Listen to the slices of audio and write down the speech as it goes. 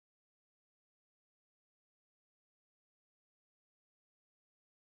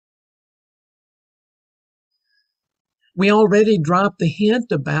We already dropped the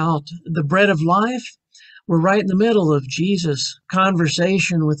hint about the bread of life. We're right in the middle of Jesus'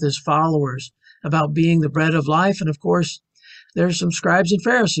 conversation with his followers about being the bread of life. And of course, there's some scribes and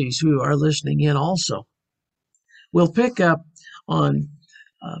Pharisees who are listening in also. We'll pick up on,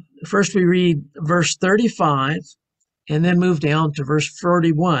 first we read verse 35 and then move down to verse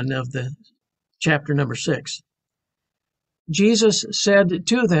 41 of the chapter number 6. Jesus said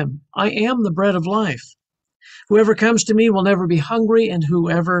to them, I am the bread of life. Whoever comes to me will never be hungry, and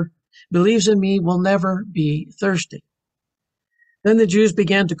whoever believes in me will never be thirsty. Then the Jews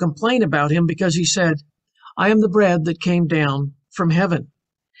began to complain about him because he said, I am the bread that came down from heaven.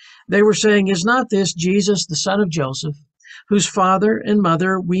 They were saying, is not this Jesus, the son of Joseph, whose father and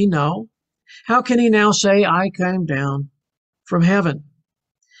mother we know? How can he now say, I came down from heaven?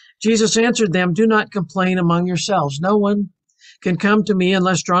 Jesus answered them, do not complain among yourselves. No one can come to me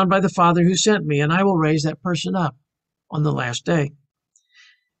unless drawn by the Father who sent me, and I will raise that person up on the last day.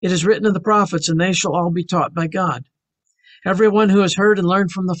 It is written in the prophets, and they shall all be taught by God. Everyone who has heard and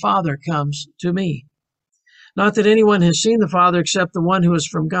learned from the Father comes to me. Not that anyone has seen the Father except the one who is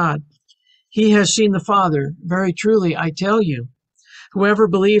from God. He has seen the Father. Very truly, I tell you, whoever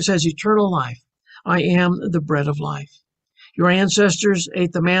believes has eternal life. I am the bread of life. Your ancestors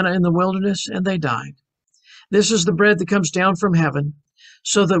ate the manna in the wilderness, and they died. This is the bread that comes down from heaven,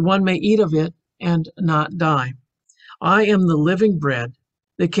 so that one may eat of it and not die. I am the living bread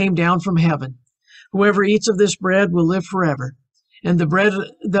that came down from heaven. Whoever eats of this bread will live forever, and the bread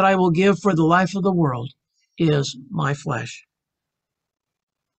that I will give for the life of the world is my flesh.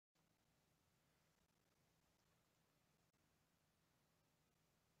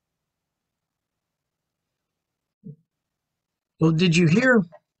 Well, did you hear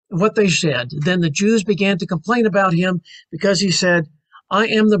what they said? Then the Jews began to complain about him because he said, I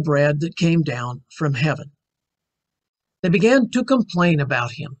am the bread that came down from heaven. They began to complain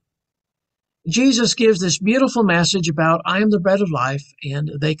about him. Jesus gives this beautiful message about I am the bread of life,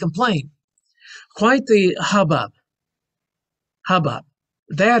 and they complain. Quite the hubbub. Hubbub.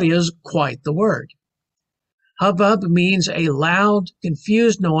 That is quite the word. Hubbub means a loud,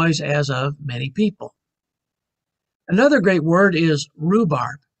 confused noise as of many people. Another great word is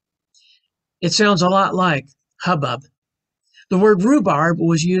rhubarb. It sounds a lot like hubbub. The word rhubarb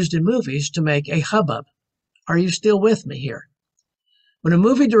was used in movies to make a hubbub. Are you still with me here? When a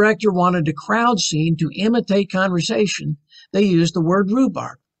movie director wanted a crowd scene to imitate conversation, they used the word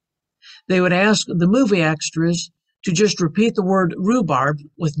rhubarb. They would ask the movie extras to just repeat the word rhubarb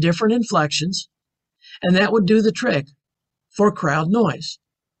with different inflections, and that would do the trick for crowd noise.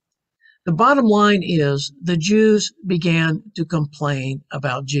 The bottom line is the Jews began to complain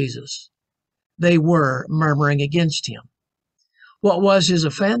about Jesus. They were murmuring against him. What was his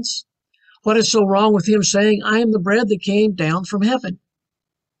offense? What is so wrong with him saying, I am the bread that came down from heaven?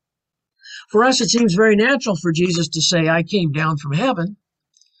 For us, it seems very natural for Jesus to say, I came down from heaven.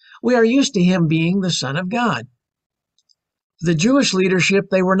 We are used to him being the Son of God. The Jewish leadership,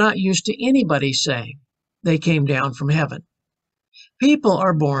 they were not used to anybody saying they came down from heaven. People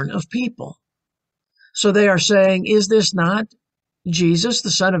are born of people. So they are saying, is this not Jesus,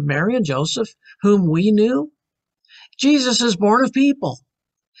 the son of Mary and Joseph, whom we knew? Jesus is born of people.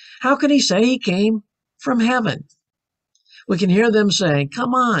 How can he say he came from heaven? We can hear them saying,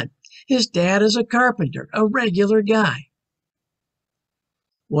 come on, his dad is a carpenter, a regular guy.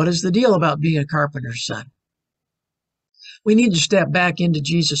 What is the deal about being a carpenter's son? We need to step back into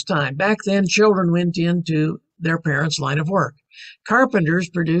Jesus' time. Back then, children went into their parents' line of work. Carpenters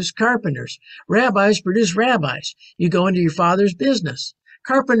produce carpenters. Rabbis produce rabbis. You go into your father's business.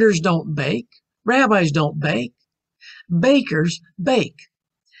 Carpenters don't bake. Rabbis don't bake. Bakers bake.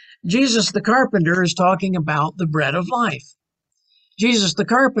 Jesus the carpenter is talking about the bread of life. Jesus the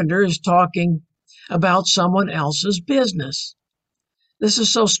carpenter is talking about someone else's business. This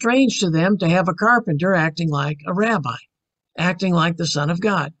is so strange to them to have a carpenter acting like a rabbi, acting like the Son of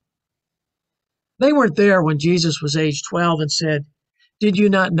God. They weren't there when Jesus was age 12 and said, did you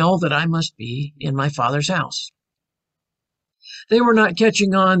not know that I must be in my Father's house? They were not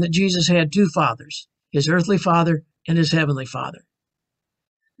catching on that Jesus had two fathers, his earthly father and his heavenly father.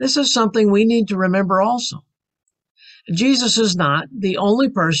 This is something we need to remember also. Jesus is not the only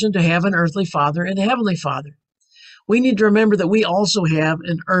person to have an earthly father and a heavenly father. We need to remember that we also have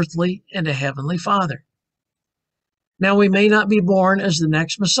an earthly and a heavenly father. Now, we may not be born as the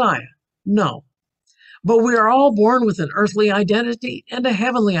next Messiah. No. But we are all born with an earthly identity and a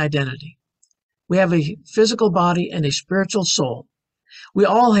heavenly identity. We have a physical body and a spiritual soul. We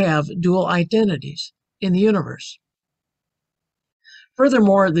all have dual identities in the universe.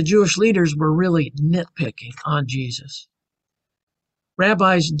 Furthermore, the Jewish leaders were really nitpicking on Jesus.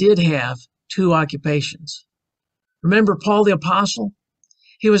 Rabbis did have two occupations. Remember Paul the Apostle?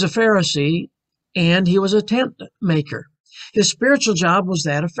 He was a Pharisee and he was a tent maker. His spiritual job was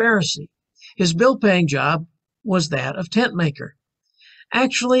that of Pharisee. His bill-paying job was that of tent maker.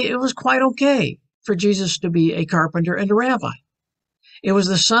 Actually, it was quite okay for Jesus to be a carpenter and a rabbi. It was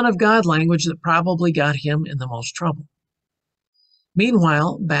the Son of God language that probably got him in the most trouble.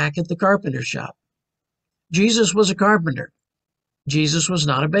 Meanwhile, back at the carpenter shop, Jesus was a carpenter. Jesus was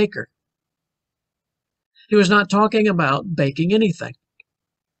not a baker. He was not talking about baking anything.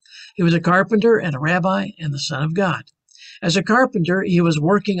 He was a carpenter and a rabbi and the Son of God. As a carpenter, he was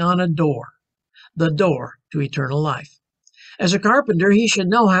working on a door, the door to eternal life. As a carpenter, he should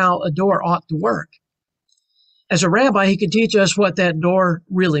know how a door ought to work. As a rabbi, he could teach us what that door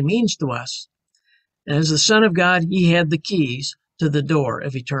really means to us. And as the Son of God, he had the keys to the door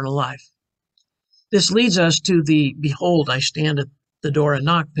of eternal life. This leads us to the "Behold, I stand at the door and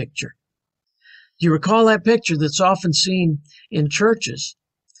knock" picture. Do you recall that picture that's often seen in churches?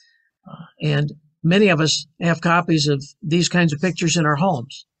 And many of us have copies of these kinds of pictures in our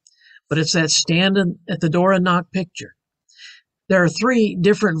homes. But it's that stand at the door and knock picture. There are three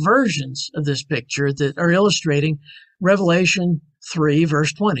different versions of this picture that are illustrating Revelation 3,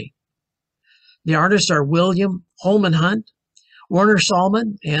 verse 20. The artists are William Holman Hunt, Warner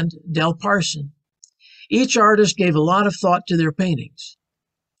Salmon, and Del Parson. Each artist gave a lot of thought to their paintings.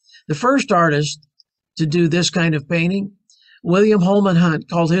 The first artist to do this kind of painting, William Holman Hunt,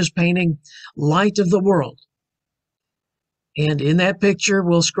 called his painting Light of the World. And in that picture,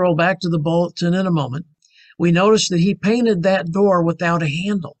 we'll scroll back to the bulletin in a moment, we notice that he painted that door without a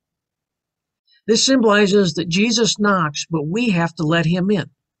handle. This symbolizes that Jesus knocks, but we have to let him in.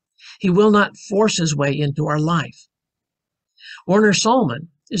 He will not force his way into our life. Warner Salmon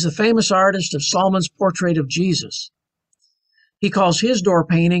is the famous artist of Salmon's portrait of Jesus. He calls his door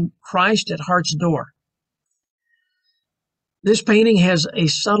painting Christ at Heart's Door. This painting has a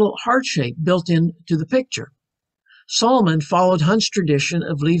subtle heart shape built into the picture. Salmon followed Hunt's tradition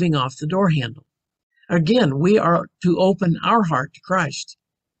of leaving off the door handle. Again, we are to open our heart to Christ.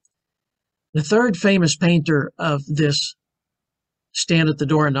 The third famous painter of this stand at the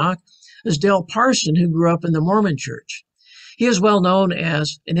door and knock is Del Parson, who grew up in the Mormon church. He is well known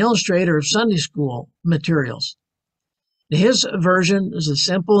as an illustrator of Sunday school materials. His version is a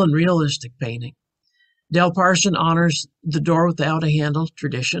simple and realistic painting. Del Parson honors the door without a handle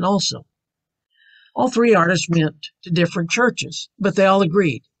tradition also. All three artists went to different churches, but they all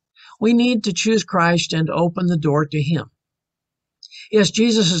agreed. We need to choose Christ and open the door to him. Yes,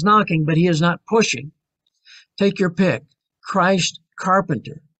 Jesus is knocking, but he is not pushing. Take your pick. Christ,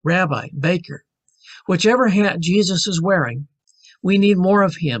 carpenter, rabbi, baker. Whichever hat Jesus is wearing, we need more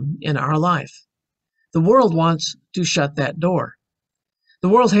of him in our life. The world wants to shut that door. The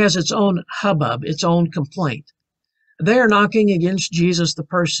world has its own hubbub, its own complaint. They are knocking against Jesus the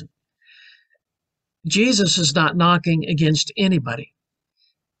person. Jesus is not knocking against anybody.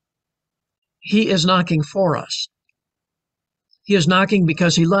 He is knocking for us. He is knocking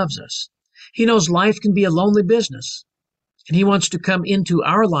because he loves us. He knows life can be a lonely business, and he wants to come into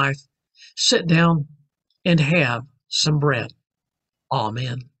our life, sit down, and have some bread.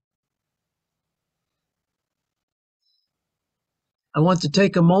 Amen. I want to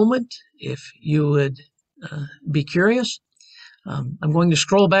take a moment, if you would be curious. I'm going to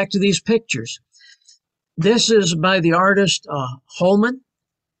scroll back to these pictures. This is by the artist Holman.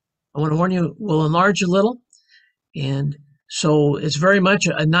 I want to warn you, we'll enlarge a little. And so it's very much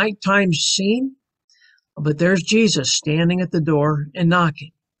a nighttime scene, but there's Jesus standing at the door and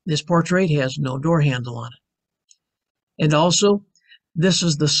knocking. This portrait has no door handle on it. And also, this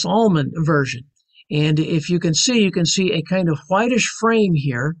is the Salmon version. And if you can see a kind of whitish frame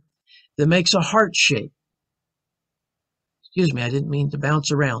here that makes a heart shape. Excuse me, I didn't mean to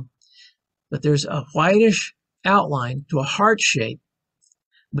bounce around. But there's a whitish outline to a heart shape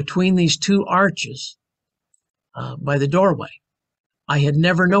between these two arches by the doorway. I had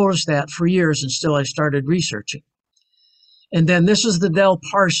never noticed that for years until I started researching. And then this is the Del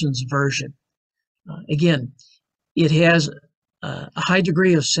Parsons version. Again, it has a high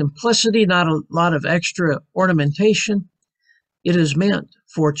degree of simplicity, not a lot of extra ornamentation. It is meant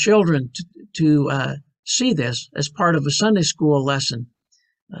for children to see this as part of a Sunday school lesson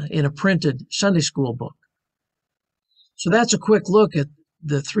in a printed Sunday school book. So that's a quick look at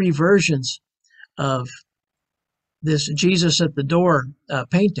the three versions of this Jesus at the door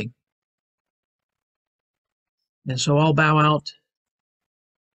painting. And so I'll bow out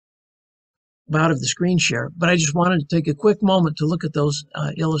out of the screen share, but I just wanted to take a quick moment to look at those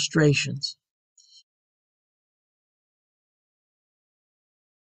illustrations.